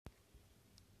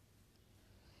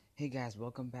Hey guys,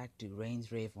 welcome back to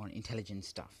Rain's Rave on intelligent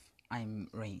stuff. I'm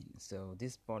Rain. So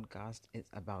this podcast is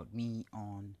about me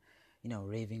on,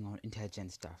 raving on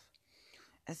intelligent stuff.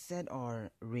 As said or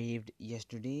raved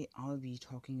yesterday, I'll be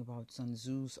talking about Sun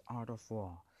Tzu's Art of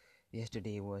War.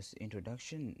 Yesterday was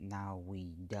introduction. Now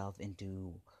we delve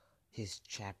into his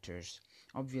chapters.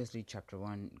 Obviously, chapter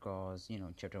one, because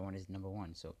chapter one is number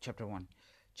one. So chapter one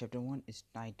is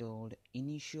titled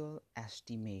Initial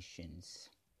Estimations.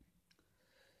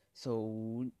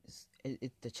 So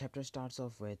the chapter starts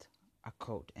off with a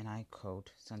quote, and I quote,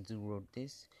 Sun Tzu wrote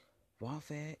this: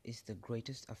 Warfare is the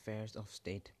greatest affairs of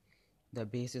state, the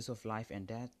basis of life and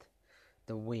death,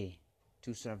 the way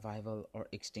to survival or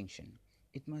extinction.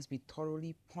 It must be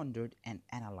thoroughly pondered and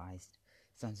analyzed.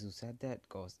 Sun Tzu said that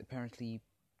because apparently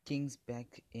kings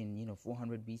back in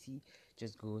 400 BC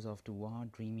just goes off to war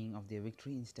dreaming of their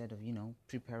victory instead of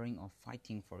preparing or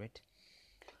fighting for it.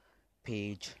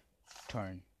 Page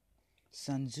turn.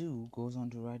 Sun Tzu goes on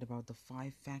to write about the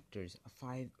five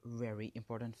very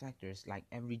important factors, like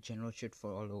every general should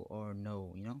follow or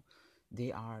know.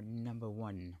 They are number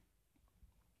one,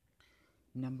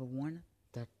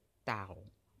 the Tao.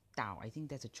 Tao, I think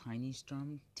that's a Chinese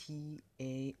term,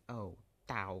 Tao,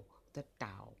 Tao, the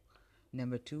Tao.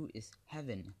 Number two is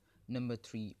heaven. Number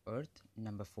three, earth.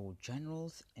 Number four,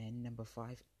 generals. And number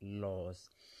five, laws.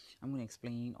 I'm going to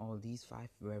explain all these five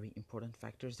very important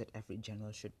factors that every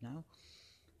general should know.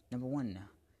 Number one,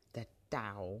 that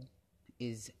Tao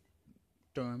is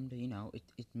termed,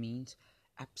 it means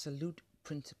absolute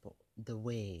principle, the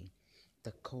way,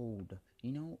 the code,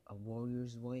 a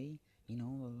warrior's way,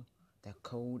 the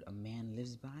code a man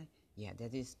lives by. Yeah,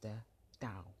 that is the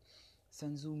Tao.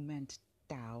 Sun Tzu meant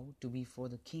Tao to be for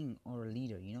the king or a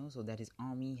leader, so that his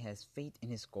army has faith in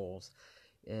his cause.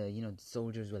 The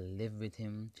soldiers will live with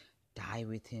him, die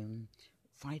with him,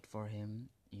 fight for him,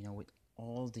 with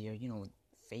all their,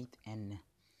 faith and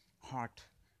heart,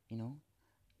 you know.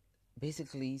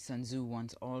 Basically, Sun Tzu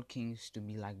wants all kings to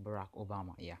be like Barack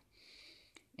Obama, yeah.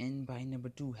 And by number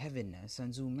two, heaven,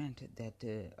 Sun Tzu meant that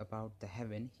about the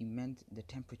heaven, he meant the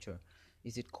temperature.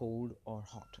 Is it cold or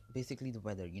hot? Basically, the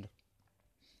weather,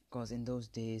 because in those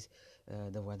days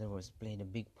the weather was played a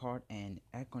big part, and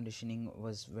air conditioning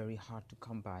was very hard to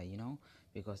come by,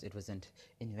 because it wasn't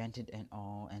invented and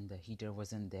all, and the heater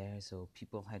wasn't there, so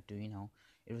people had to,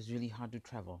 it was really hard to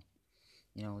travel.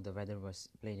 The weather was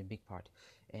played a big part.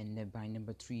 And by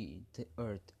number three, the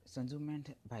earth. Sun Tzu meant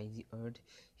by the earth,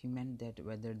 he meant that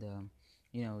whether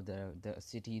the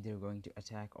city they're going to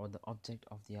attack or the object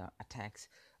of their attacks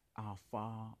are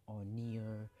far or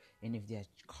near, and if their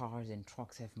cars and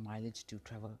trucks have mileage to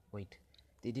travel. Wait,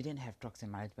 they didn't have trucks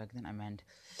and mileage back then. I meant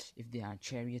if their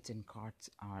chariots and carts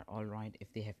are all right,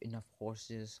 if they have enough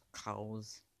horses,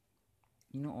 cows,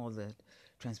 all that,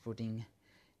 transporting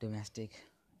domestic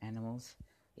animals.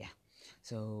 Yeah.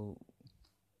 So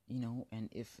and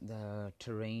if the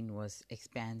terrain was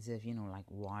expansive, like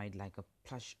wide, like a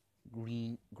plush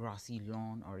green grassy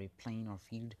lawn or a plain or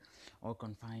field, or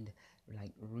confined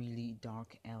like really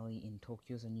dark alley in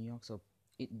Tokyo or New York. So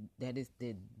it that is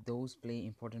the those play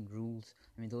important rules.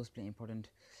 Those play important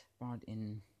part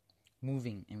in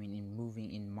moving.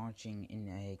 In marching in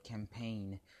a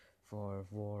campaign for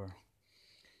war.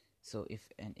 So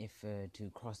if to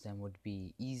cross them would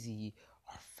be easy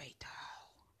or fatal.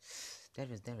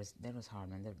 That was hard,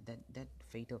 man. That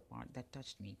fatal part that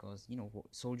touched me, because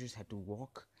soldiers had to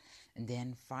walk and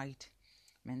then fight,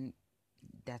 man.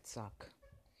 That suck.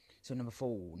 So number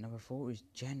four is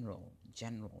general.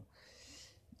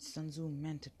 Sun Tzu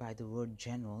meant by the word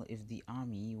general, if the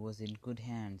army was in good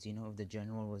hands, if the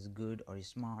general was good or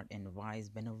smart and wise,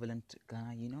 benevolent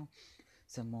guy,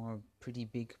 some more pretty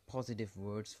big positive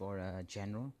words for a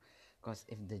general. Because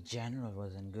if the general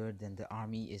wasn't good, then the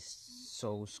army is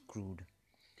so screwed.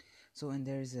 So, and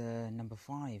there's number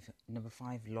five,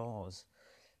 laws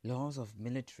of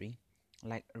military,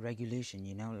 like regulation,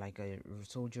 like a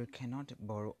soldier cannot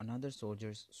borrow another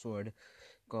soldier's sword,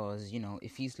 because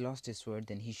if he's lost his sword,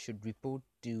 then he should report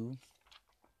to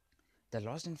the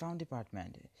lost and found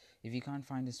department. If he can't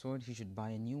find his sword, he should buy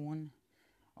a new one,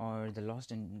 or the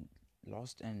lost and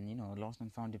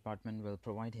found department will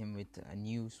provide him with a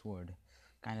new sword,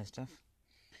 kind of stuff.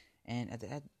 And at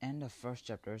the end of first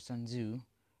chapter, Sun Tzu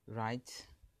writes,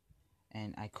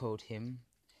 and I quote him: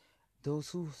 those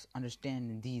who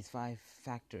understand these five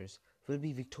factors will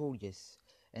be victorious,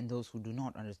 and those who do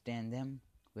not understand them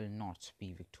will not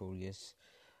be victorious.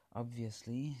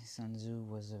 Obviously, Sun Tzu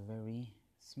was a very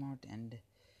smart and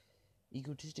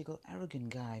egotistical, arrogant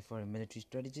guy for a military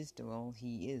strategist. Well,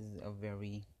 he is a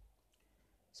very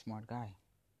smart guy.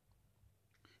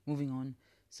 Moving on,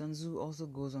 Sun Tzu also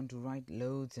goes on to write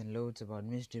loads and loads about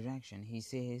misdirection. He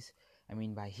says, I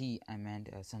mean by he, I meant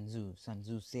Sun Tzu. Sun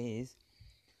Tzu says,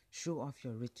 show off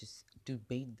your riches to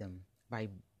bait them. By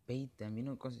bait them,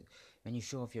 because when you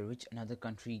show off your rich, another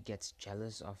country gets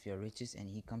jealous of your riches and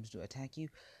he comes to attack you.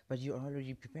 But you're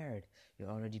already prepared.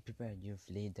 You've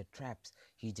laid the traps.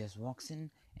 He just walks in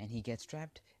and he gets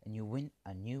trapped and you win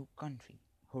a new country.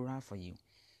 Hurrah for you.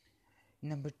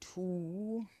 Number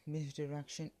 2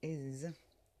 misdirection is,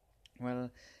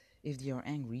 well, if they are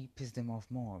angry, piss them off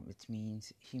more, which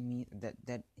means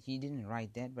that he didn't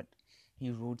write that, but he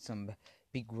wrote some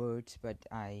big words, but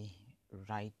I'm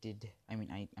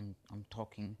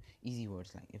talking easy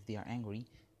words, like if they are angry,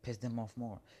 piss them off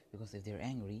more, because if they're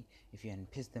angry, if you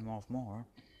piss them off more,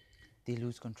 they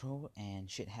lose control and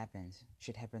shit happens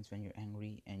when you're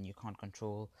angry and you can't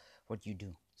control what you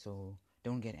do. So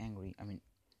don't get angry.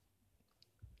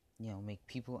 Make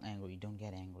people angry, don't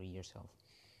get angry yourself.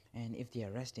 And if they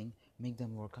are resting, make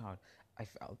them work out. I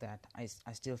felt that, I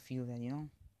still feel that,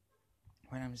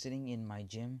 when I'm sitting in my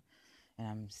gym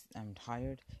and I'm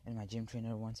tired and my gym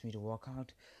trainer wants me to work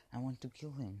out, I want to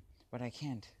kill him, but I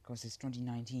can't, because it's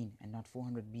 2019 and not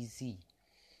 400 BC.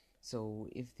 So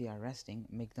if they are resting,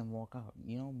 make them work out,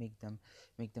 make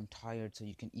them tired so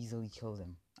you can easily kill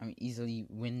them. Easily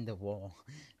win the war.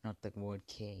 Not the word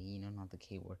K, not the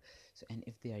K word. So, and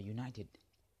if they are united,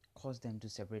 cause them to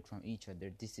separate from each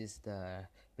other. This is the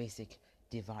basic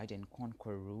divide and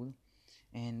conquer rule.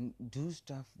 And do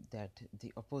stuff that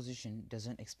the opposition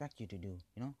doesn't expect you to do.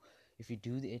 If you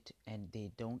do it and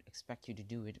they don't expect you to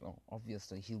do it, well,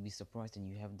 obviously he'll be surprised and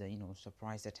you have the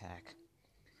surprise attack.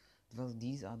 Well,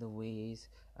 these are the ways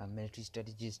military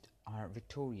strategists are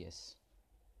victorious.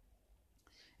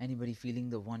 Anybody feeling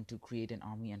the want to create an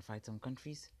army and fight some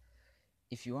countries?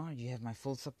 If you are, you have my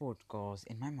full support, because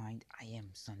in my mind, I am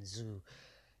Sun Tzu,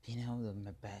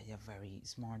 a very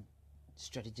smart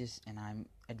strategist, and I'm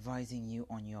advising you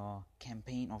on your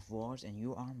campaign of wars, and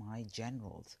you are my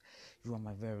generals. You are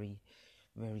my very,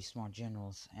 very smart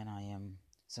generals, and I am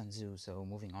Sun Tzu. So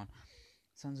moving on.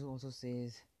 Sun Tzu also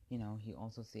says, he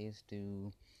also says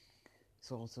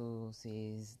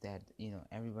that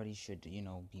everybody should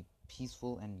be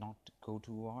peaceful and not go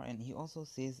to war, and he also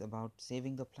says about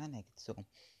saving the planet. So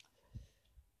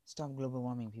stop global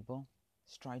warming, people.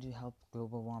 Try to help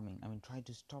global warming. Try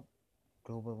to stop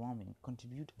global warming.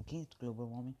 Contribute against global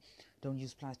warming. Don't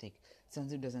use plastic. Sun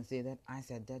Tzu doesn't say that. I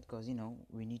said that because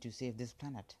we need to save this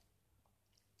planet.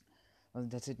 Well,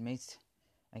 that's it, mates.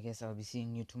 I guess I'll be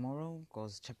seeing you tomorrow,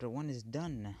 because chapter 1 is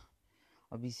done.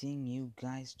 I'll be seeing you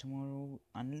guys tomorrow,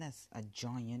 unless a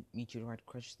giant meteorite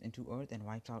crashes into Earth and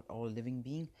wipes out all living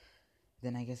being.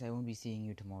 Then I guess I won't be seeing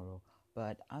you tomorrow.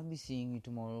 But I'll be seeing you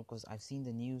tomorrow, because I've seen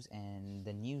the news, and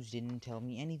the news didn't tell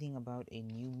me anything about a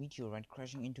new meteorite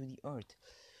crashing into the Earth.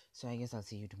 So I guess I'll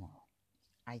see you tomorrow.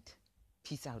 Aight.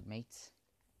 Peace out, mates.